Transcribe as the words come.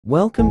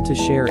Welcome to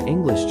Share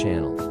English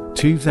Channel.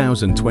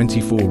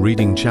 2024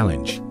 Reading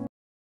Challenge.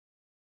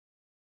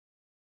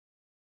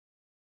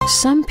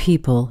 Some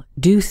people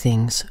do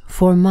things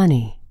for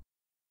money.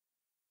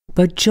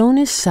 But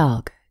Jonas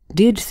Salk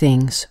did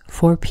things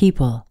for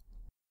people.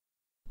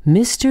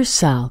 Mr.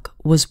 Salk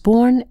was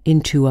born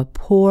into a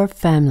poor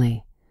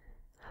family,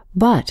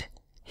 but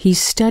he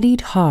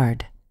studied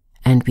hard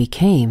and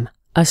became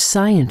a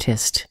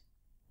scientist.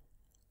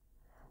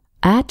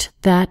 At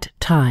that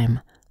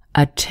time,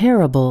 a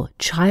terrible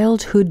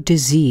childhood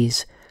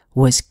disease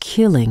was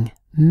killing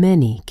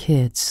many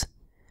kids.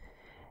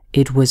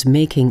 It was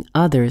making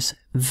others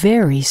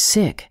very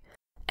sick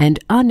and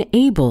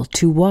unable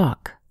to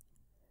walk.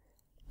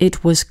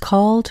 It was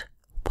called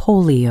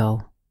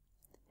polio.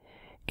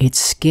 It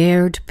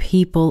scared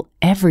people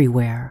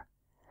everywhere.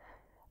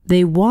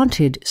 They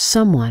wanted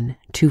someone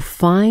to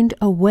find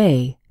a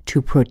way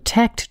to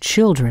protect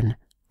children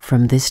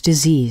from this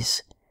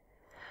disease.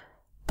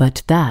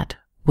 But that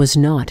was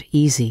not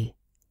easy.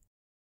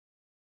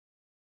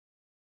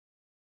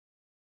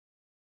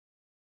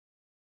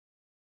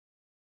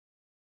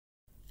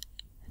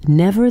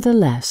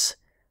 Nevertheless,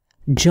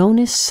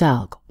 Jonas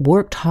Salk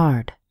worked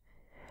hard.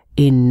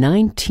 In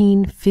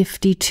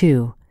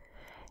 1952,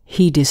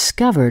 he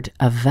discovered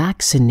a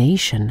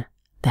vaccination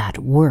that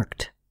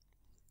worked.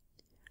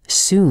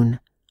 Soon,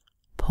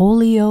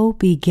 polio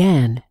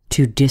began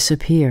to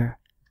disappear.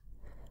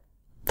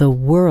 The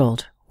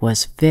world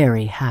was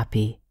very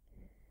happy.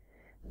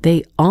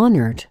 They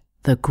honored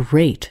the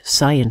great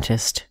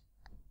scientist.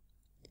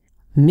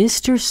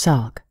 Mr.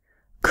 Salk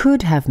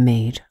could have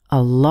made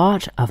a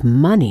lot of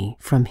money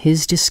from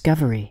his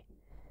discovery,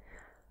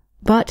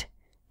 but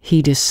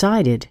he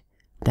decided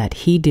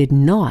that he did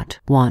not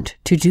want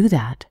to do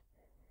that.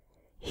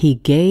 He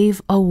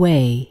gave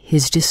away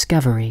his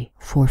discovery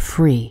for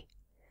free.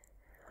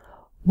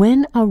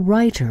 When a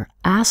writer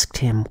asked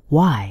him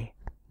why,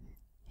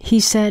 he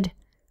said,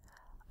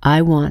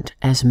 "I want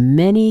as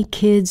many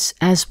kids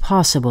as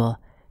possible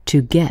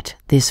to get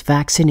this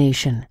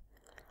vaccination.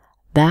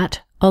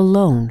 That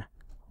alone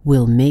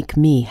will make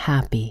me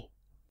happy."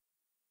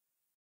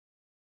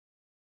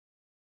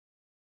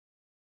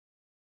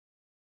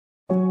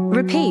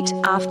 Repeat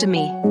after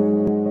me.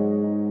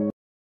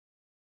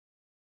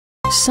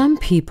 Some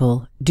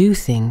people do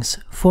things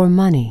for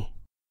money.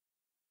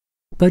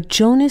 But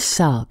Jonas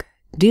Salk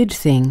did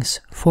things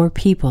for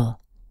people.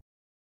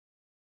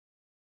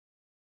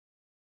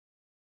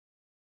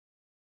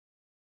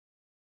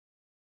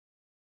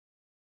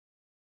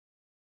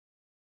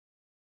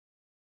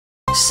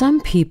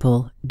 Some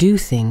people do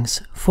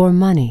things for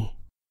money.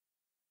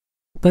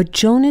 But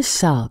Jonas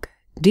Salk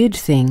did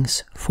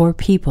things for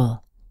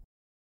people.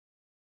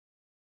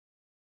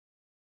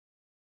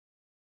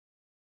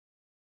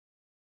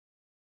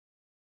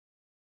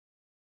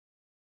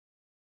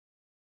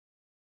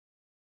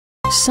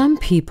 Some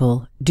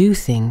people do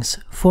things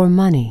for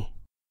money.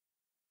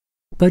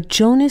 But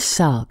Jonas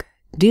Salk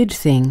did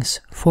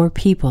things for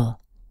people.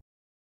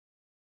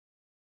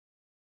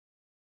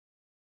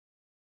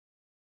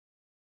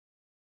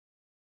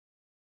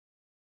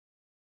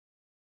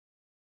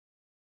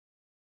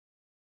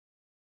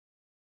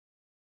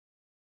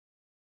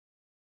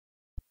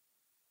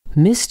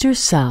 Mr.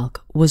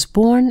 Salk was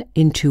born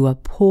into a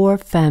poor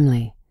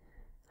family,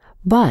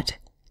 but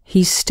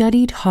he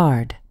studied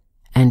hard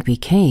and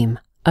became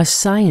a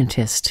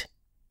scientist.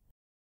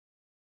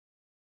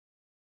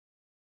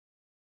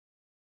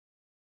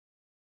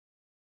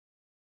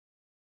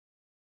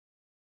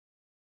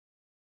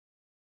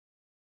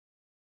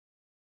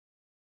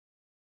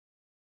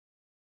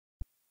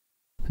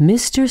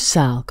 Mr.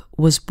 Salk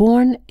was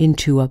born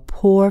into a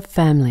poor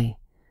family,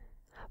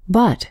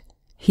 but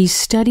he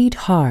studied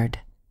hard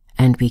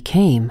and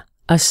became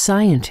a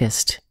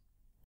scientist.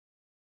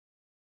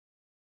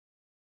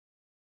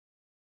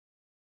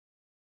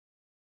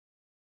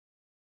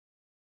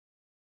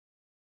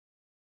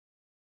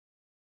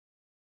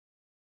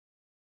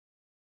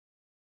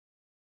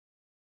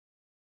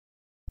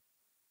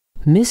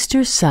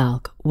 Mr.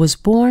 Salk was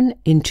born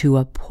into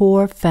a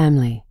poor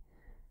family,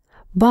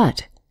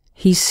 but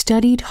he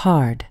studied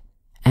hard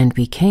and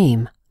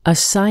became a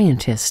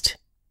scientist.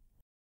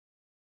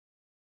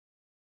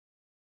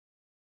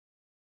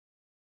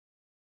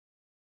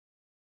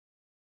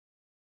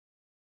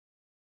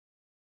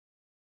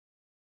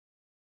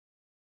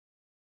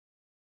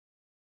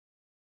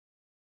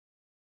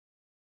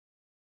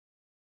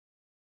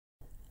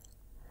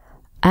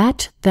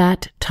 At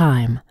that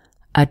time,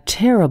 a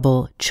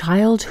terrible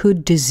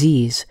childhood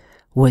disease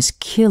was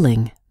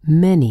killing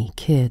many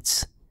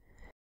kids.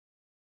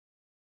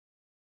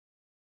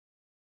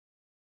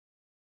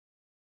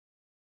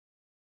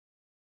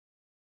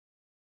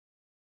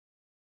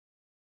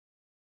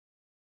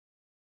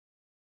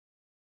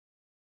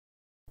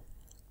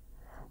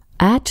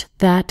 At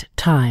that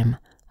time,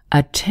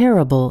 a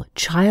terrible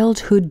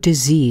childhood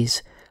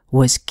disease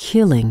was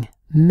killing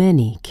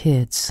many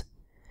kids.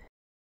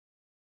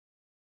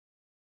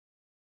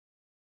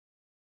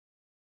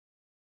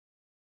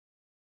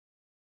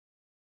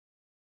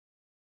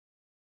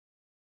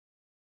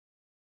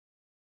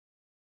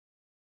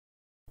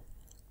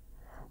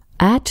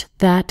 At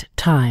that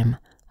time,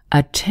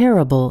 a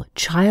terrible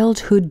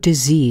childhood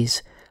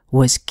disease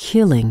was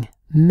killing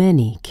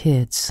many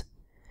kids.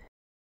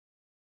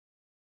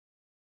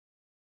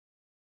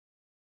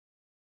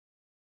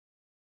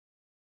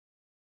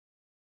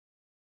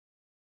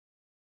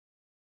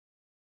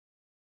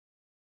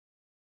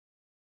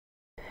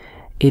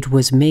 It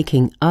was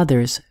making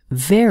others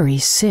very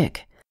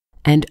sick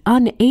and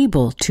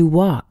unable to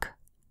walk.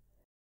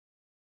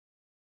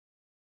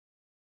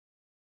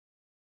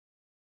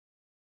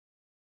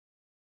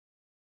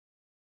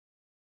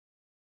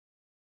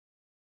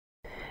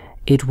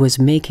 It was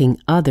making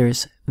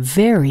others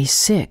very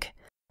sick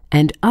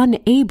and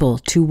unable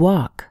to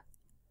walk.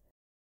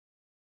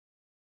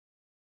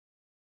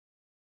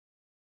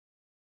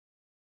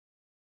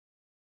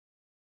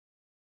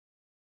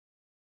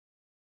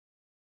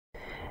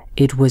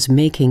 It was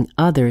making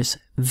others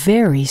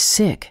very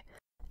sick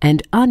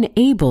and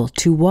unable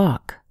to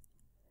walk.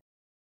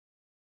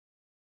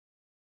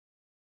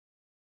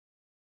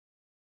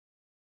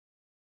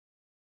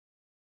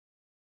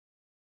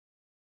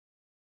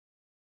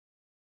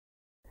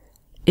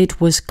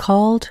 It was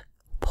called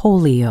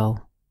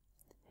polio.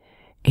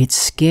 It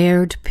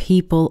scared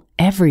people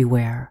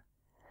everywhere.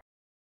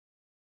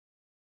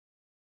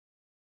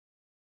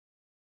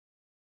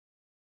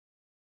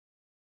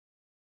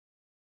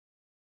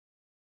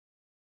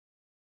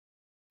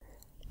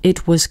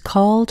 It was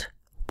called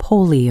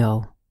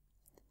polio.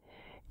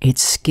 It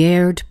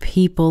scared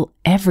people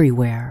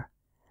everywhere.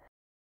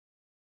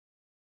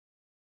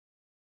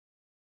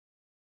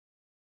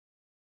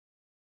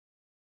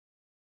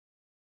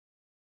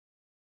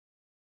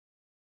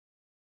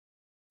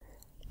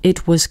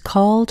 It was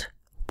called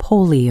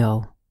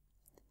polio.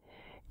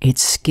 It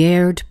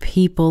scared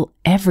people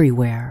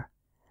everywhere.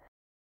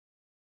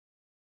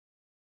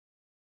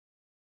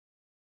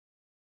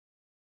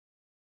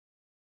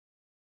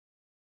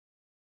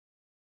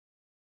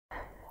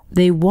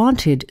 They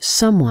wanted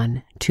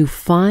someone to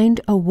find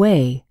a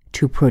way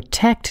to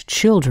protect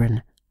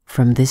children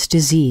from this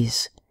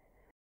disease.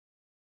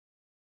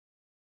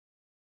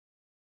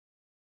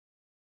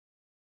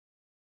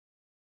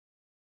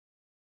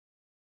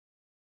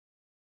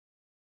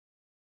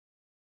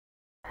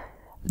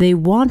 They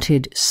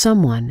wanted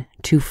someone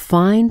to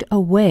find a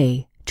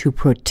way to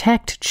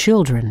protect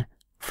children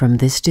from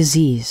this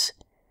disease.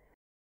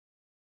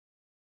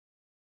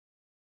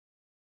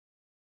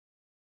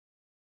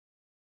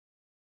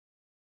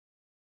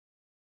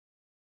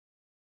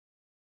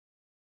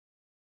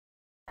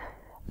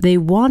 They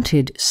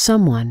wanted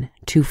someone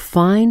to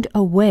find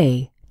a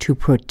way to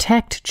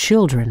protect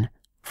children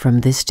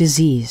from this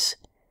disease.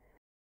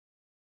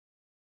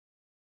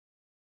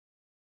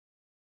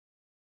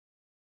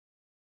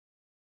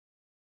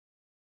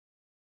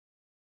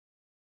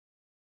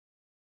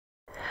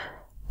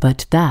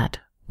 But that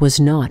was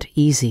not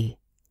easy.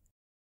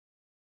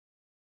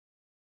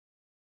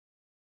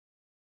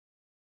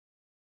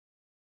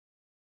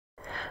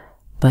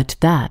 But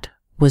that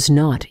was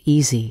not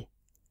easy.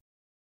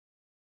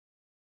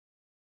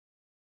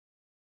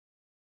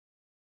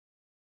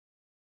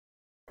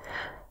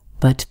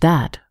 But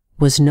that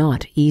was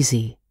not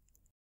easy.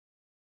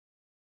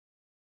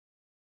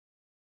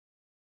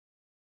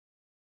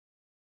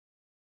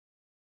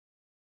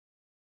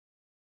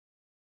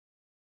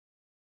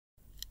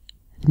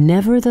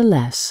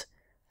 Nevertheless,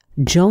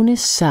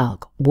 Jonas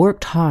Salk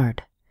worked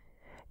hard.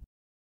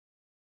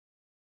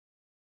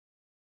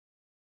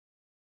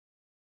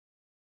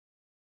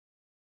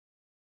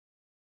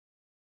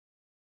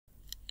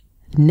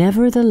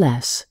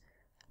 Nevertheless,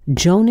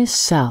 Jonas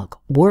Salk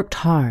worked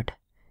hard.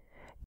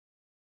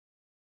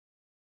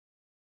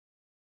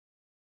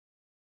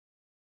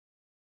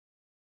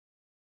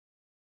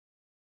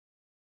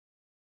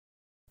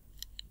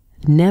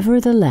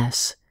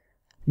 Nevertheless,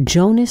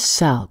 Jonas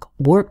Salk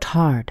worked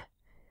hard.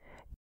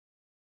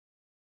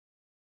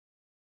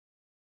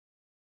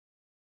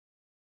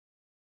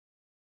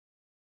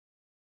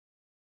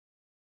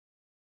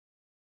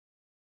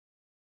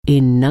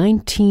 In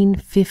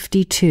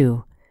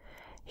 1952,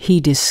 he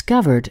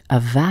discovered a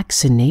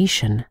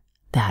vaccination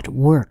that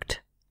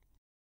worked.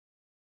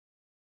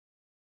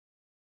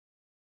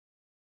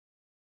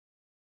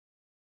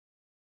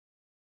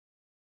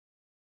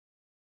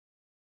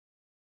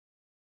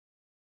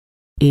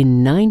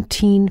 In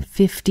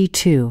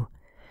 1952,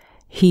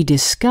 he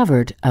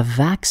discovered a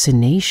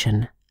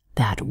vaccination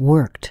that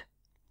worked.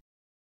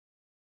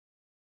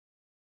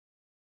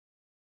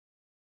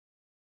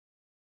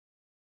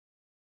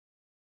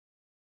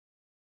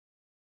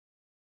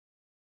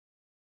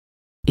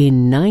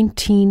 In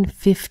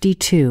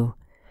 1952,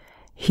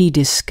 he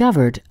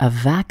discovered a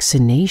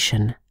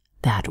vaccination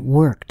that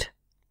worked.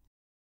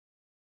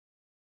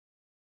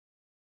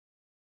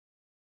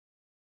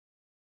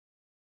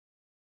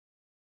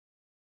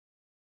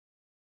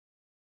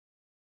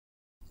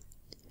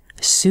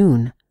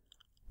 Soon,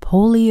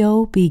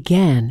 polio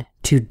began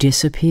to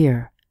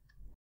disappear.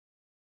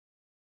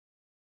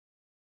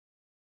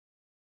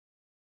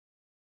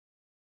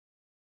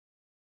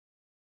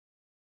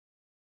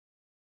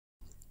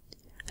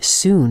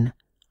 Soon,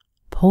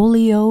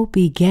 polio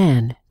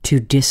began to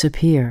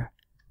disappear.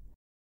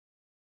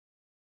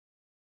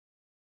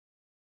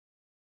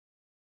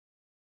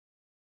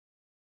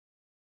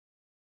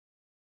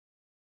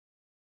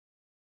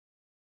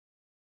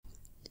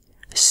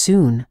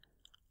 Soon,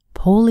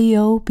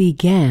 polio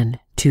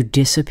began to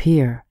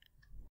disappear.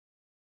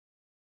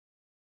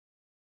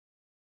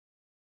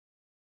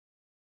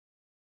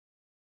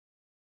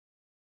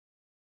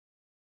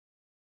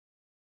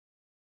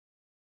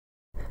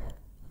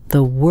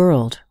 The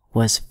world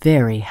was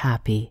very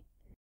happy.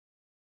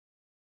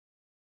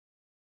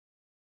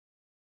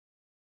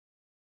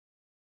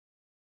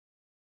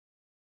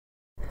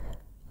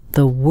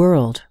 The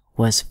world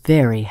was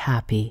very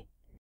happy.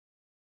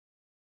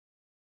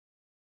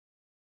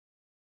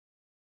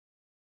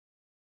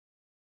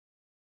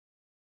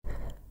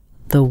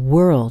 The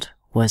world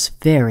was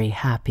very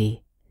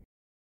happy.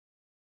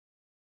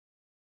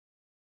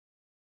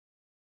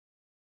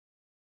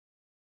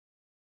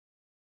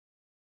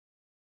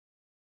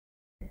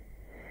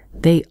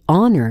 They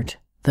honored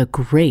the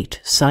great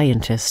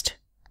scientist.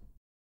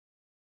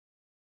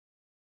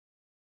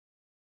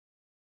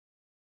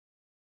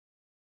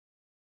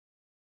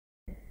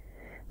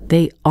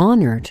 They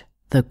honored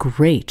the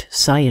great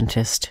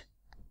scientist.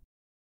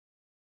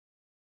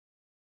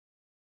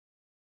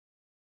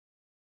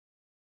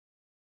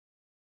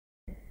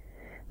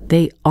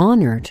 They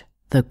honored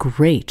the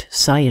great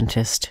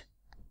scientist.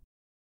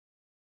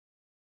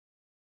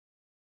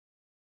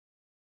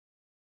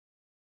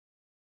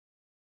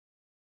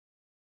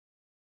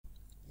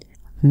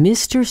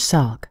 Mr.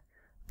 Salk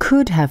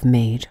could have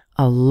made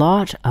a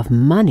lot of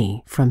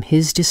money from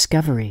his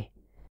discovery.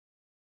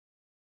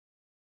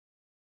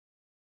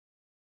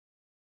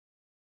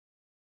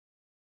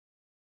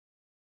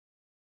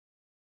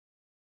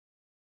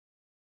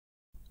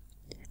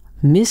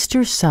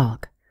 Mr.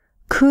 Salk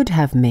could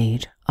have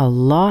made a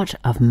lot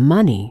of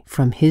money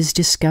from his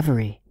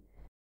discovery.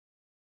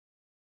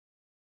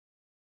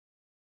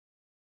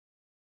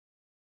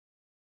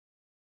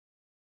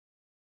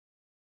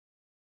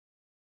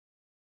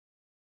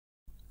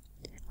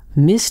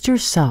 Mr.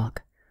 Salk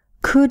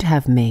could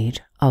have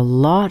made a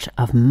lot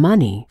of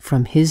money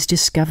from his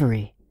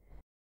discovery.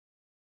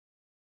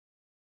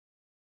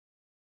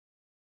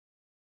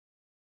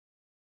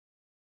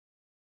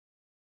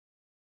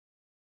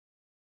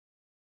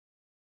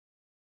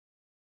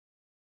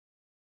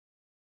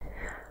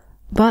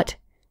 But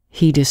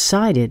he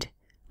decided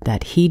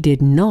that he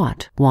did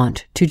not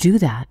want to do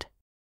that.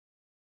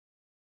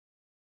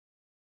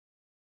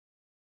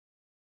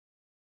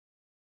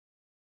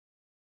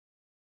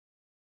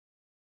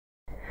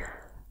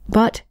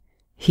 But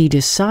he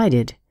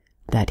decided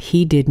that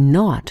he did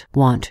not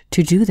want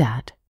to do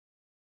that.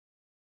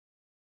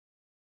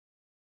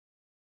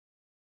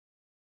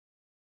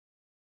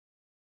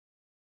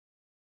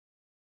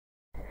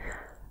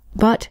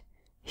 But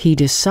he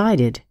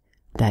decided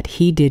that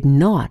he did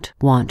not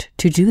want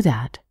to do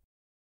that.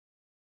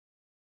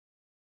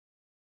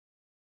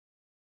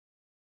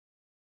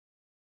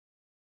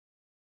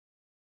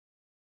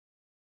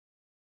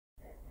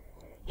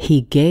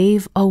 He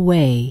gave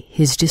away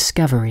his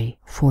discovery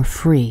for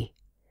free.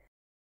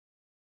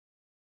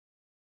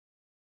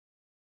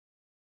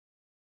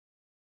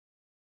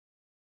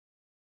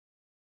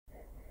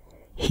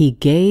 He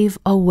gave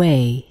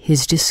away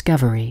his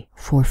discovery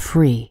for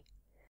free.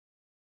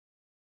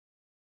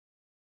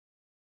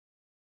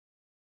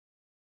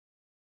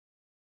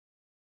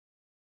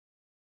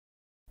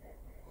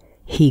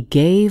 He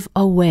gave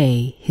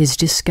away his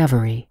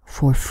discovery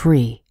for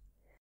free.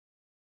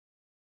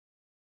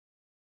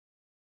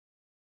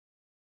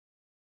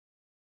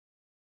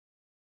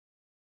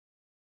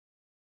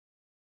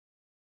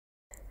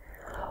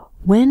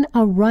 When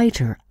a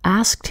writer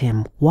asked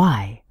him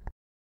why,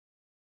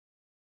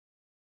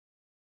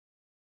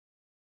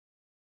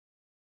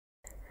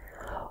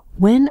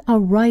 when a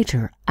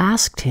writer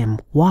asked him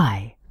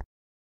why,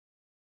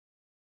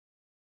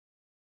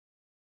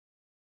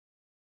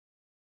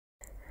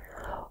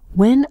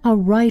 when a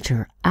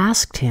writer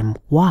asked him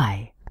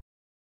why,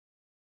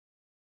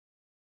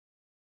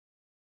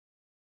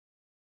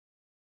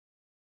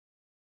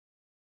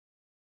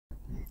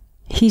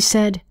 he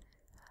said,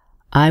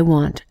 "I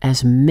want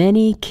as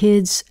many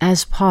kids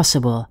as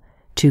possible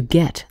to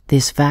get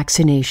this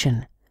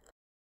vaccination."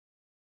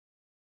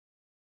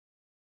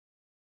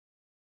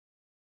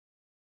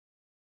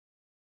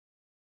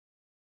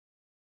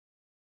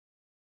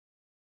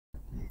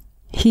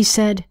 He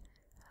said,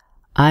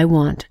 "I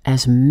want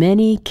as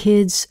many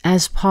kids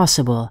as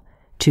possible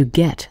to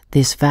get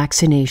this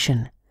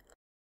vaccination."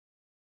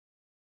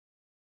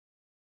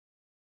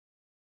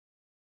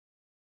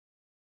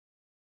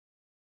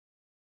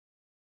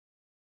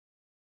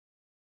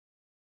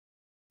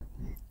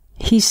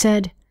 He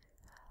said,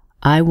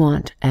 "I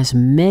want as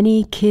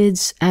many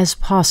kids as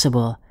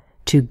possible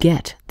to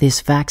get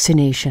this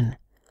vaccination."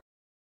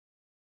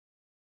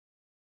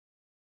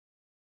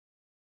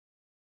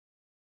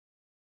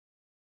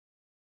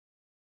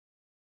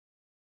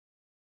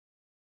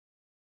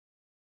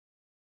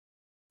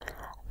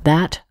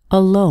 That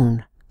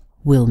alone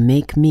will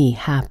make me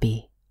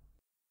happy.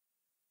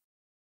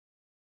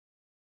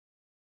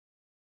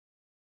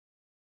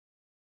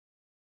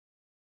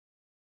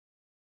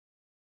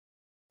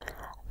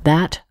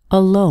 That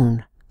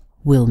alone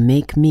will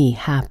make me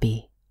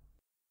happy.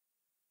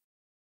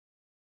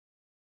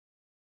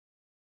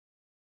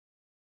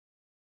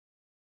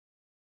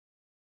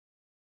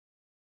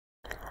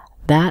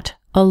 That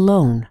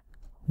alone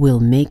will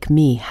make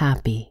me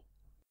happy.